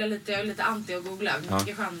tvungen att googla lite. Jag är lite anti att googla.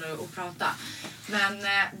 Mycket skönare att prata. Men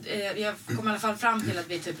jag kom i alla fall fram till att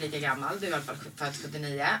vi är typ lika gammal. Du är i alla fall född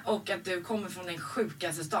 79. Och att du kommer från den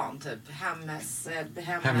sjukaste stan. Typ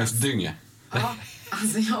Hemmesdynge. Ja,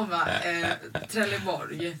 alltså jag var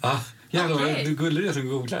Trelleborg. Ja, jävlar, du gullar det som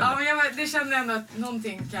googlar. Ja, men det kände ändå att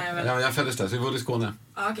någonting kan jag väl... Ja, jag föddes där, så vi bodde i Skåne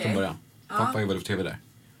från början. Pappa jobbade på TV där.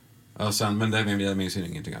 Och sen, men jag minns ju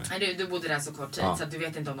ingenting av det. Nej, du bodde där så kort tid, så att du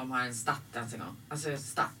vet inte om de har en stadt ens en gång. Alltså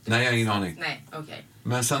stadt. Nej, jag har ingen aning. Nej, okej.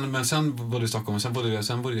 Men sen bodde jag i Stockholm,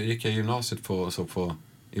 och gick jag gymnasiet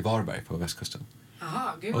i Varberg på västkusten.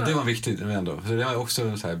 Jaha, gud. Och det var viktigt ändå. Så det var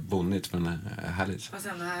också så här bonnigt, men härligt. Fast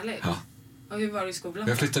ändå härligt. Ja. Och hur var det i skolan?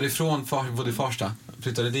 Jag flyttade bodde i Farsta.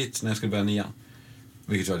 Flyttade dit när jag skulle börja 9.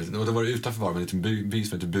 Vilket var lite, och då var det utanför Varberg, en liten by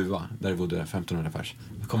som heter Bua. Där bodde 1500 pers.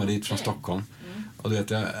 Jag kom dit från Stockholm. Och du vet,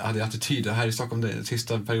 jag hade attityd. Här i Stockholm, den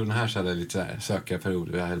sista perioden här så hade jag lite så här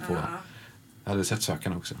sökarperiod. Jag höll på. Jag hade sett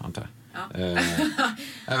sökarna också, antar jag.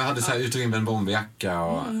 Jag hade så här ut och in med en bomberjacka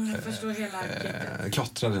och jag förstår hela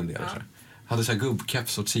klottrade en del. Så. Hade så här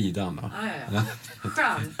gubbkeps åt sidan. Och,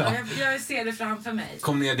 skönt. Jag ser det framför mig.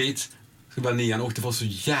 Kom ner dit. Så bara 9 åkte på så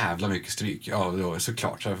jävla mycket stryk. Ja, då,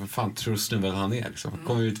 såklart. Så fan tror du snubben han är liksom.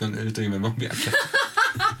 Kom ut och in med en bomberjacka.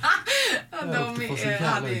 De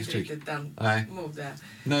hade inte riktigt den mode.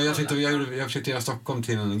 Nej, jag försökte göra Stockholm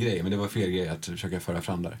till en grej, men det var fel grej att försöka föra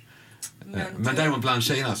fram där. Men däremot bland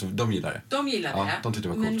tjejerna, så de gillade det. De gillade det? De tyckte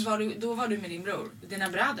det var coolt. Men då var du med din bror? Dina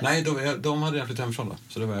bröder? Nej, de hade redan flyttat hemifrån då.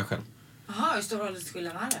 Så det var jag själv. Jaha, hur stor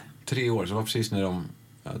åldersskillnad var det? 3 år, så det var precis när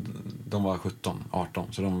de var 17,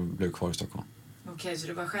 18. Så de blev kvar i Stockholm. Okej, så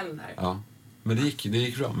du var själv där? Ja, men det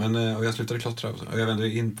gick bra. Och jag slutade klottra och jag vände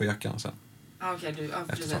in på jackan sen. Okej,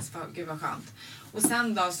 precis. Gud vad skönt. Och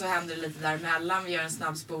sen då så hände det lite däremellan. Vi gör en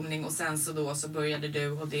snabbspolning och sen så började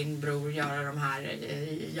du och din bror göra de här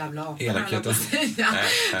jävla aporna. Elakheter.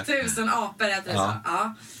 1000 apor heter det så.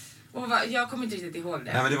 Ja. Och jag kommer inte riktigt ihåg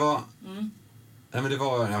det. Nej men det var... Nej men det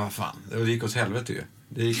var... Ja vad fan. Det gick åt helvete ju.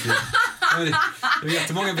 Det gick ju... det var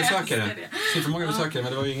jättemånga besökare. Supermånga besökare,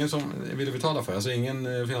 men det var ju ingen som ville betala för. Alltså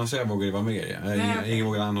ingen finansiär vågade vara med. Ingen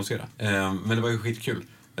vågade annonsera. Men det var ju skitkul.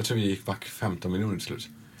 Jag tror vi gick back 15 miljoner till slut.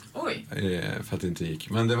 Oj. För att det inte gick.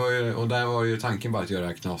 Men det var ju, och där var ju tanken bara att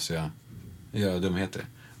göra knasiga, göra dumheter.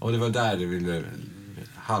 Och det var där det ville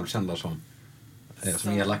halvkända som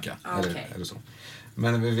elaka. Okay. Eller så.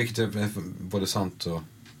 Men vilket är både sant och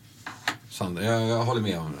sant. Jag håller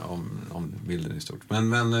med om bilden i stort.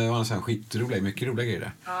 Men det var en skitroliga, mycket roliga grejer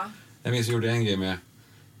där. Ja. Jag minns jag gjorde en grej med,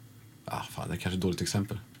 fan det är kanske ett dåligt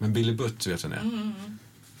exempel. Men Billy Butt vet jag det.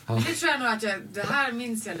 Det tror jag nog att det här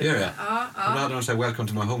minns jag lite. Gör det? Ja. Och då hade de sagt Welcome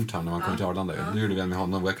to my hometown när man kom till Arlanda. Ja. Nu gjorde vi med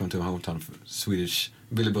honom Welcome to my hometown, Swedish,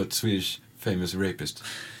 Billy Butt, Swedish famous rapist.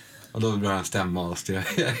 Och då började han stämma oss. Det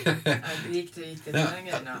gick det den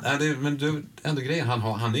grejen. Men du, ändå grejen,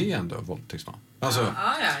 han är ju ändå våldtäktsman. Alltså,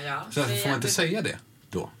 ja. Så får man inte säga det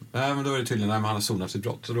då? Nej, men då är det tydligen när han har sonat sitt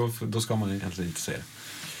brott. Så då ska man egentligen inte säga det.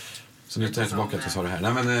 Så nu tar jag tillbaka att jag sa det här.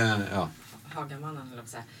 Nej, men ja. Hagamannen, höll jag på att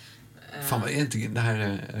säga. Fan, vad är inte det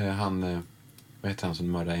här han... Vad heter han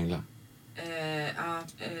som mördar änglar?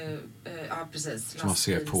 Ja, precis. Som man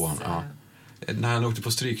ser på honom. Ja. När han åkte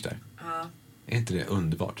på stryk där. Ja. Är inte det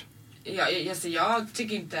underbart? Ja, jag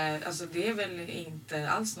tycker inte... Alltså det är väl inte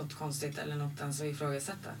alls något konstigt eller något ens att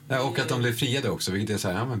ifrågasätta. Ja, och att de blev friade också, vilket är så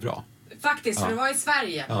här, ja men bra. Faktiskt, för det var i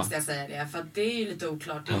Sverige måste jag säga det. För att det är ju lite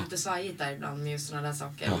oklart. Det är lite svajigt där ibland med just sådana där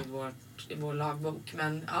saker i vår lagbok.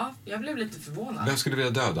 Men ja, jag blev lite förvånad. Vem skulle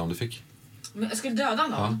vilja döda om du fick? Men jag skulle döda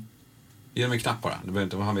någon? Ja. Ge dem en knapp bara.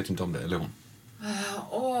 Han vet inte om det, eller hon.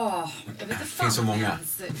 Jag vet inte fan. Finns så många.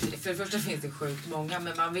 För det första finns det sjukt många.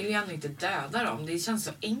 Men man vill ju ändå inte döda dem. Det känns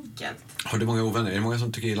så enkelt. Har du många ovänner? Är det många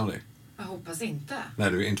som tycker illa om dig? Jag hoppas inte.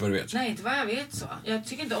 Nej, inte vad du vet? Nej, inte vad jag vet så. Jag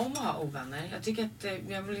tycker inte om att ha ovänner. Jag tycker att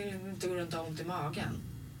jag vill inte gå runt och ha ont i magen.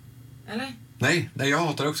 Eller? Nej, jag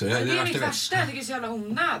hatar det också. Det är mitt värsta. Jag tycker det är så jävla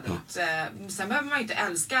onödigt. Ja. Sen behöver man ju inte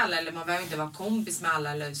älska alla. Eller man behöver inte vara kompis med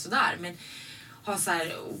alla eller sådär. Men ha så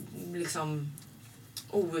här liksom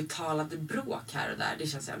outtalade bråk här och där. Det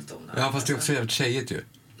känns jävligt onödigt. Ja, fast det är också jävligt tjejigt ju.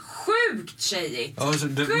 Sjukt tjejigt. Ja, alltså,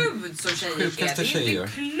 Gud så tjejigt det är. Det är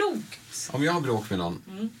inte klokt. Om jag har bråk med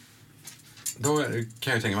någon, då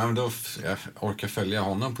kan jag tänka mig, men då jag orkar följa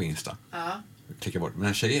honom på Insta. Ja. Klicka bort.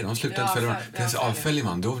 Men tjejer, de slutar inte följa varandra. Avföljer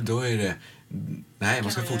man, då är det... Nej,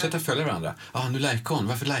 man ska fortsätta följa varandra. Nu likar hon.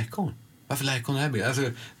 Varför likar hon? Varför likar hon det här bilden?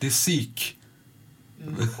 Alltså, det är psyk.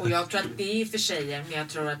 Och jag tror att det är för tjejer, men jag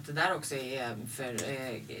tror att det där också är för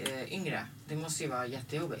yngre. Det måste ju vara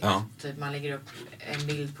jättejobbigt. Ja. Typ man lägger upp en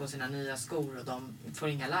bild på sina nya skor och de får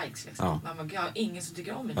inga likes. Liksom. Ja. Man bara, jag har ingen som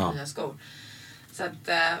tycker om mina nya skor. Så att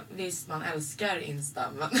visst, man älskar Insta,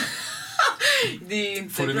 men det är ju inte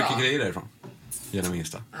bra. Får du bra. Mycket grejer därifrån? Genom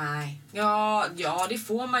Insta? Nej. Ja, det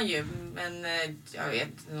får man ju. Men jag vet,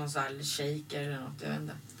 någon sån här shaker eller något, jag vet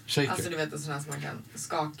inte. Shaker. Alltså du vet en sån här som man kan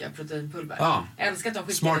skaka proteinpulver. Ja. Jag älskar att de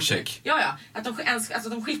skickar Smart shake. Ja. Att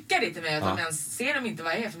de skickar det till mig. Att de ens ser de inte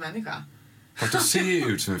vad jag är för människa. Fast du ser ju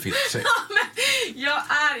ut som en fitt-tjej.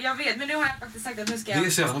 Jag vet. Men nu har jag faktiskt sagt att nu ska jag... Det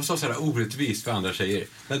är så att de står så här orättvist för andra tjejer.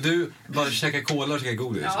 När du bara käkar cola och käkar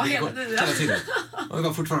godis. Ja, hela tiden. Och det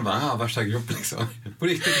var fortfarande bara, värsta grupp liksom. På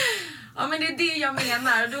riktigt. Ja, men det är det jag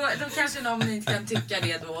menar. Då kanske någon inte kan tycka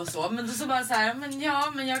det då och så. Men då så bara så här,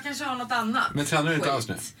 men jag kanske har något annat. Men tränar du inte alls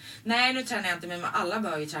nu? Nej, nu tränar jag inte, men alla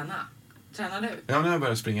bör ju träna. Tränar du? Ja, nu har jag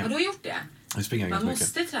börjat springa. Har du gjort det? Jag springer man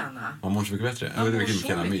måste mycket. Träna. Man mår så mycket bättre. Jag vet inte vilken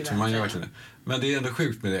jävla myt, men man gör verkligen det. Men det är ändå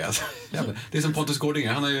sjukt med det. Alltså. Det är som Pontus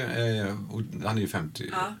Gårdinger. Han är ju 50.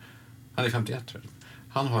 Ja. Han är 51 tror jag.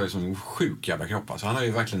 Han har ju sån sjuk jävla kropp. Alltså. Han har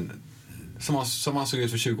ju verkligen... Som han såg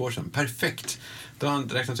ut för 20 år sedan. Perfekt. Då har han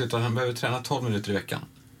räknat ut att han behöver träna 12 minuter i veckan.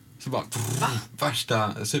 Så bara...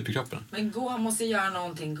 Värsta superkroppen. Men han måste göra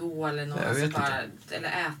någonting. Gå eller något. Alltså bara, eller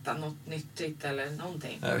äta något nyttigt eller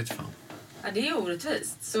någonting. Jag vet fan. Ja, det är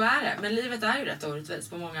orättvist. Så är det. Men livet är ju rätt orättvist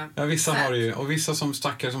på många vissa sätt. Har det ju. Och vissa som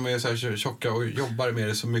stackar som är så här tjocka och jobbar med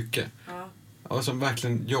det så mycket. Ja. Och som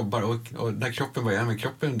verkligen jobbar. Och där kroppen bara, men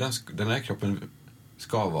den här kroppen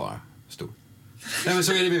ska vara stor. Nej, men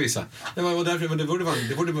så är det med vissa.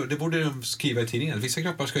 Det borde de skriva i tidningen. Vissa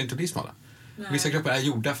kroppar ska inte bli smala. Nej. Vissa kroppar är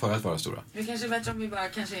gjorda för att vara stora. Det kanske är bättre om vi bara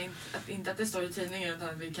inte att det står i tidningen, utan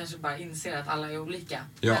att vi kanske bara inser att alla är olika.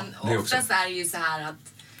 Ja, men oftast är det ju så här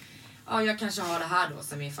att ja, jag kanske har det här då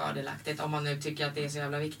som är fördelaktigt om man nu tycker att det är så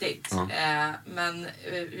jävla viktigt. Ja. Men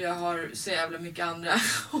jag har så jävla mycket andra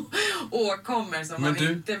åkommor som man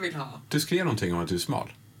inte vill ha. Du skrev någonting om att du är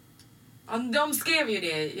smal. Ja, de skrev ju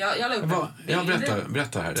det. Jag la upp en bild. Ja,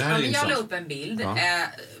 berätta här. Det här är jag la upp en bild. Ja.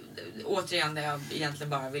 Återigen där jag egentligen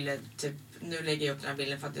bara ville typ, nu lägger jag upp den här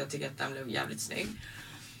bilden för att jag tycker att den blev jävligt snygg.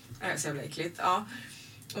 Så jävla äckligt. Ja.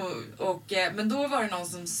 Men då var det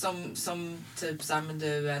någon som typ såhär, men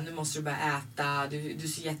du, nu måste du börja äta, du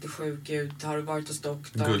ser jättesjuk ut, har du varit hos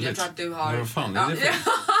doktorn? Gulligt. Jag tror att du har... Vad fan är det för?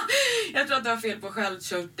 Jag tror att du har fel på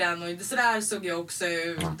sköldkörteln och så där såg jag också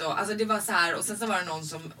ut. Ja. Och, alltså det var så här, och sen så var det någon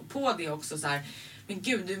som på det också så här, men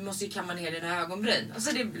gud, du måste ju kamma ner dina ögonbryn.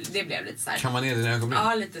 Alltså det blev lite så här. Kamma ner dina ögonbryn?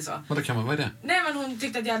 Ja, lite så. Vad är det? Nej, men hon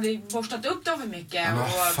tyckte att jag hade borstat upp dem för mycket. Men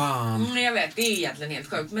vad fan? Jag vet, det är egentligen helt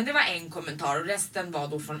sjukt. Men det var en kommentar och resten var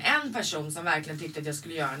då från en person som verkligen tyckte att jag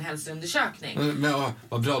skulle göra en hälsoundersökning. Men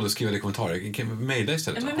vad bra, du skriver i kommentarer. Mejla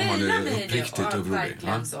istället då, om man är uppriktigt orolig.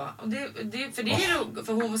 Verkligen så. Och för det är ju,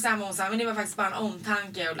 för hon sa, men det var faktiskt bara en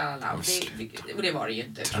omtanke och lalala. Och det var det ju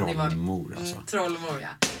inte. Trollmor alltså. Trollmor, ja.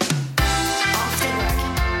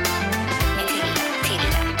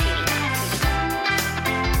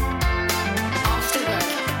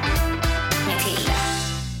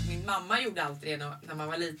 Mamma gjorde alltid det när man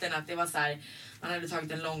var liten, att det var så här, man hade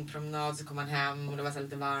tagit en lång promenad, så kom man hem och det var så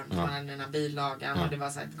lite varmt, man hade den här billagan och det var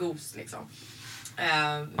så här ett gos liksom.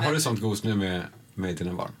 Har du sånt gos nu med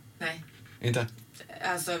dina barn? Nej. Inte?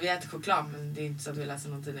 Alltså vi äter choklad, men det är inte så att vi läser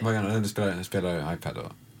någon tidning. Vad gör du? Spelar iPad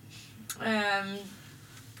då?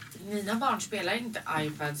 Mina barn spelar inte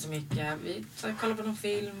iPad så mycket. Vi kollar på någon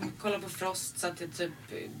film, kollar på Frost så att det typ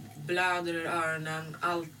blöder ur öronen.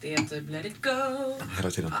 Allt är typ let it go.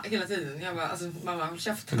 Hela tiden? Ja, hela tiden. Jag bara, alltså mamma, håll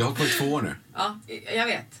käften. Du har på 2 år nu? Ja, jag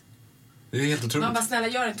vet. Det är helt otroligt. Man bara, snälla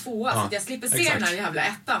gör en 2 så att jag slipper se den här jävla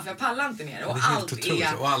 1:an, för jag pallar inte mer. Och allt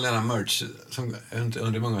är... Och all denna merch som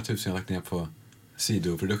under många tusen jag lagt ner på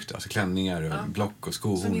sidoprodukter, alltså klänningar och block och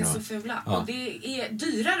skohorn. Som är så fula. Och det är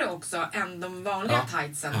dyrare också än de vanliga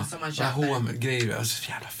tightsen som man köper. H&M-grejer, alltså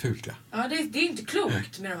jävla fult ja. Det är inte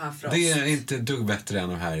klokt med de här Frost. Det är inte dugg bättre än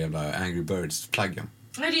de här jävla Angry Birds-plaggen.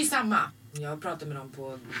 Nej, det är ju samma. Jag pratade med dem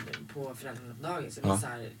på föräldrarna på dagis. Så så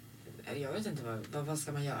här, jag vet inte vad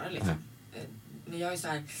ska man göra liksom. Men jag är så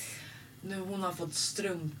här, nu hon har fått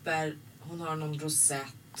strumpor, hon har någon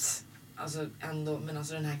rosett. Alltså ändå, men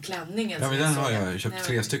alltså den här klänningen. Ja, men den har jag köpt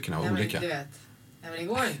 3 stycken av olika. Men, du vet, nej men det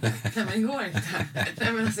går inte.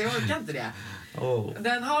 Nej men alltså jag orkar inte det.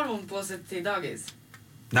 Den har hon på sig till dagis.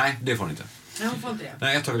 Nej, det får hon inte. Nej, hon får inte det.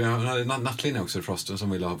 Nej, jag tog hon hade nattlinne också i Frosten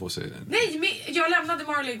som ville ha på sig. Nej, men jag lämnade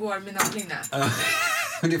Marley igår med nattlinne.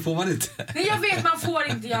 Men det får man inte. Nej, jag vet, man får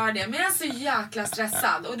inte göra det. Men jag är så jäkla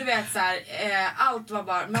stressad. Och du vet så här, allt var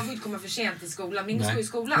bara, man får inte komma för sent till skolan. Min ska i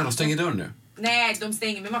skolan. Men de stänger dörren nu. Nej, de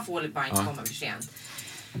stänger, men man får bara inte komma för sent.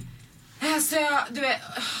 Så jag, du vet,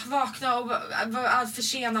 vakna och var allt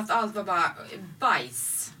försenat, allt var bara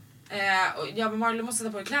bajs. Och jag bara, Marley måste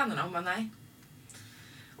sätta på dig kläderna. Hon bara, nej.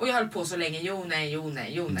 Och jag höll på så länge, jo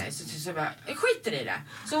nej. Så jag bara, jag skiter i det.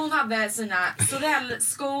 Så hon hade sina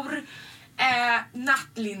Sorell-skor,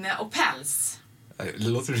 nattlinne och päls. Det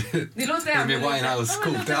låter ändå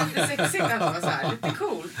lite sexigt ändå, så här, lite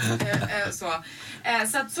coolt.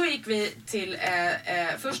 Så gick vi till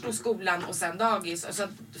först då skolan och sen dagis. Och så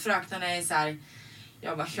fröknarna är så här,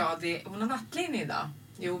 jag bara, hon har nattlinne idag.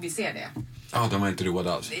 Jo, vi ser det. Ja, de har inte råd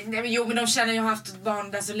alls. Nej, men de känner jag har haft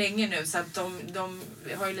barn där så länge nu, så att de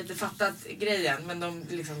har ju lite fattat grejen, men de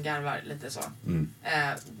liksom garvar lite så.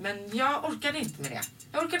 Men jag orkade inte med det.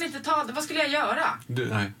 Jag orkade inte ta det. Vad skulle jag göra?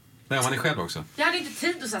 Nej, man är själv också. Jag hade inte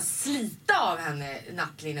tid att så här, slita av henne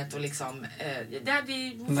nattlinnet och liksom... det hade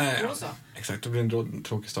ju så. Exakt, det blir en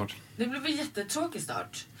tråkig start. Det blev en jättetråkig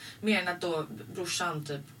start. Mer än att då brorsan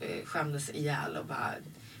typ skämdes ihjäl och bara...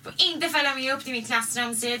 Får inte följa med upp till mitt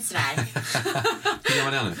klassrum, ser ut sådär. Hur gör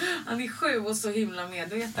man det nu? Han är 7 och så himla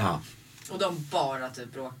medveten. Aha. Och de bara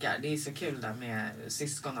typ bråkar. Det är så kul där med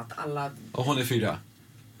syskon att alla... Och hon är 4?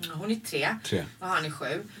 Hon är 3. Och han är 7.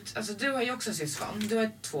 Alltså du har ju också syskon. Du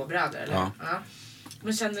har 2 bröder, eller? Ja.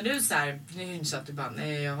 Men känner du så här... Det är ju inte så att du bara,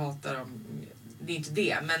 nej jag hatar dem. Det är inte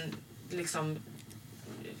det. Men liksom...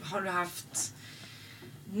 Har du haft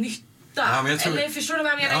nytta? Ja, men jag tror... Eller förstår du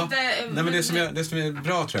vad jag menar? Ja. Inte... Nej, men det som är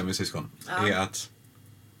bra tror jag med syskon är att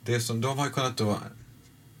det som de har kunnat då,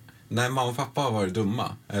 när mamma och pappa har varit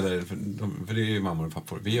dumma, eller för det är ju mamma och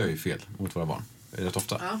pappor, vi gör ju fel mot våra barn rätt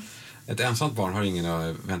ofta. Ett ensamt barn har ingen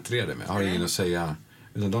att ventilera det med, har ingen att säga,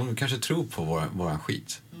 utan de kanske tror på våran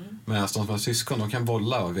skit. Men de som har syskon, de kan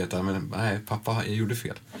bolla och veta, men nej, pappa gjorde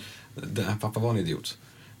fel. Pappa var en idiot.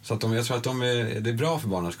 Så att jag tror att det är bra för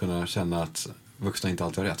barn att kunna känna att vuxna inte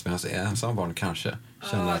alltid har rätt. Medan ensamma barn kanske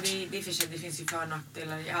känner att... det finns ju för- och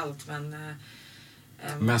nackdelar i allt, men...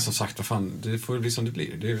 Men som sagt, vad fan, det får bli som det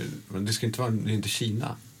blir. Det ska inte vara, det är inte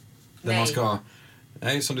Kina. Där man ska,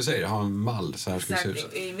 nej, som du säger, ha en mall. Så här ska det se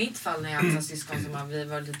ut. I mitt fall när jag hade syskon som vi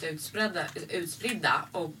var lite utspridda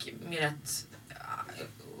och med rätt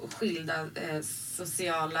skilda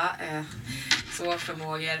sociala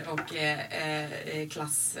förmågor och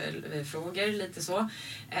klassfrågor, lite så.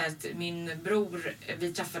 Min bror,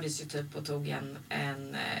 vi träffades ju typ och tog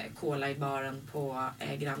en cola i baren på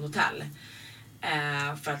Grand Hotel.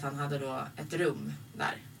 För att han hade då ett rum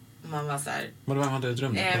där. Man var så här, vem hade ett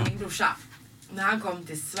rum? Min brorsa. När han kom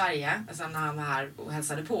till Sverige, alltså när han var här och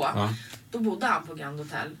hälsade på, då bodde han på Grand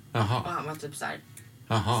Hotel. Aha. Och han var typ så här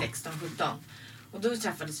 16-17. Och då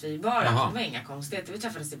träffades vi i baren. Det var inga konstigheter. Vi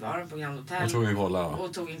träffades i baren på Grand Hotel.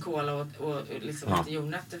 Och tog en cola och liksom lite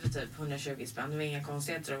jordnötter för typ 120 spänn. Det var inga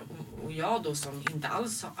konstigheter. Och jag då som inte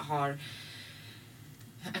alls har...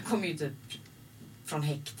 Jag kom ju typ från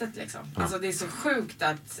häktet liksom. Alltså det är så sjukt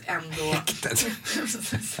att ändå... Häktet?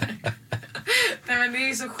 Nej, men det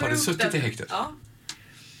är så sjukt. Har du suttit i häktet? Ja.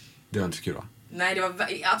 Det var inte kul, va? Nej, det var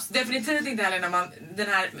definitivt inte heller när man den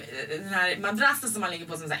här madrassen som man ligger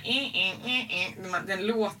på som så här, den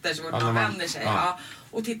låter så man vänder sig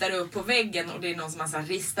och tittar upp på väggen och det är någon som har så här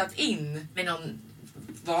ristat in med någon,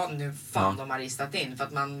 vad nu fan de har ristat in, för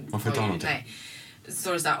att man får inte ha någonting. Nej.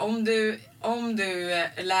 Så det så här, om du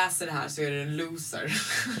läser det här så är du en loser.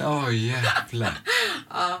 Jävlar.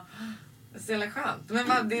 Ja. Det är så jävla skönt.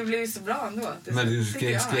 Men det blev ju så bra ändå. Men du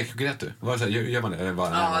skrek och grät du? Var det så här, gör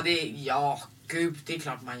man det? Gud, det är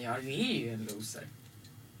klart man gör. Det är ju en loser.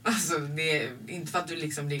 Alltså, det är inte för att du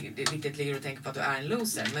liksom riktigt ligger och tänker på att du är en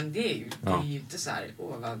loser. Men det är ju inte så här,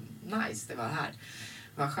 vad nice det var här.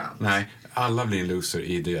 Vad skönt. Nej, alla blir en loser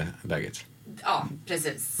i det läget. Ja,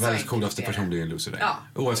 precis. Världens coolaste person blir en loser där. Ja.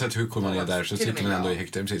 Oavsett hur cool man är där så sitter man ändå i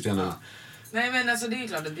häktet. Precis, ändå... Nej, men alltså det är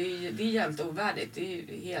klart att det är helt ovärdigt. Det är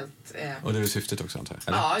ju helt... Och det är syftet också, antar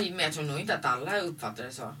jag? Ja, men jag tror nog inte att alla uppfattar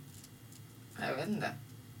det så. Jag vet inte.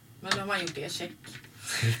 Men de har gjort det, check.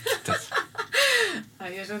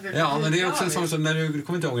 Ja, men det är också en sån som när du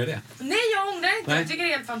kommer inte ångra det. Nej, jag ångrar inte. Jag tycker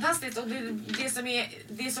det är helt fantastiskt. Och det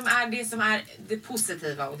som är det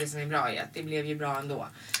positiva och det som är bra är att det blev ju bra ändå.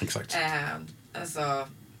 Exakt. Alltså,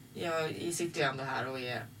 jag sitter ju ändå här och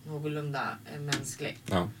är någorlunda mänsklig.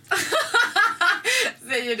 Ja.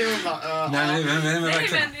 Säger du bara. Nej, men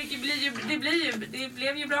det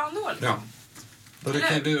blev ju bra ändå. Liksom. Ja. Och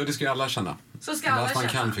det ska ju alla känna. Så ska alla att man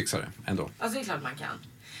känna. Kan fixa det ändå. Alltså det är klart man kan.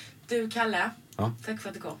 Du, Kalle. Tack för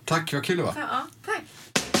att du kom. Tack, vad kul det var. Ja, tack.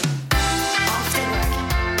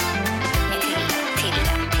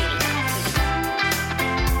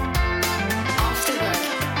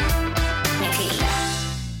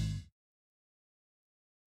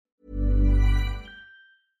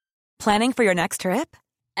 Planning for your next trip?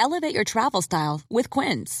 Elevate your travel style with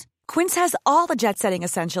Quince. Quince has all the jet-setting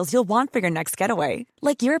essentials you'll want for your next getaway,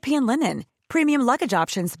 like European linen, premium luggage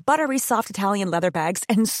options, buttery soft Italian leather bags,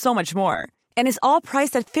 and so much more. And is all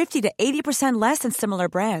priced at 50 to 80% less than similar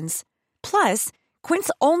brands. Plus, Quince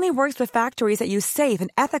only works with factories that use safe and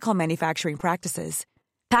ethical manufacturing practices.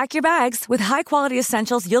 Pack your bags with high-quality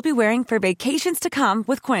essentials you'll be wearing for vacations to come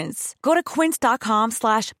with Quince. Go to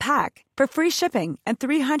quince.com/pack for free shipping and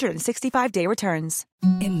 365-day returns.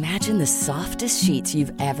 Imagine the softest sheets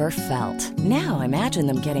you've ever felt. Now imagine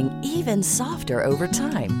them getting even softer over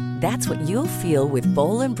time. That's what you'll feel with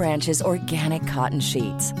Boll & Branch's organic cotton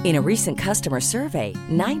sheets. In a recent customer survey,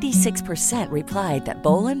 96% replied that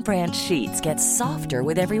Boll & Branch sheets get softer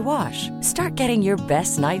with every wash. Start getting your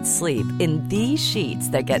best night's sleep in these sheets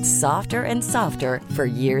that get softer and softer for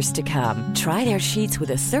years to come. Try their sheets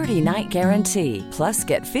with a 30-night guarantee. Plus,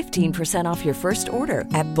 get 15% off your first order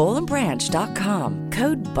at bollandbranch.com.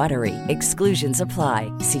 Code BUTTERY. Exclusions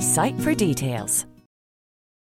apply. See site for details.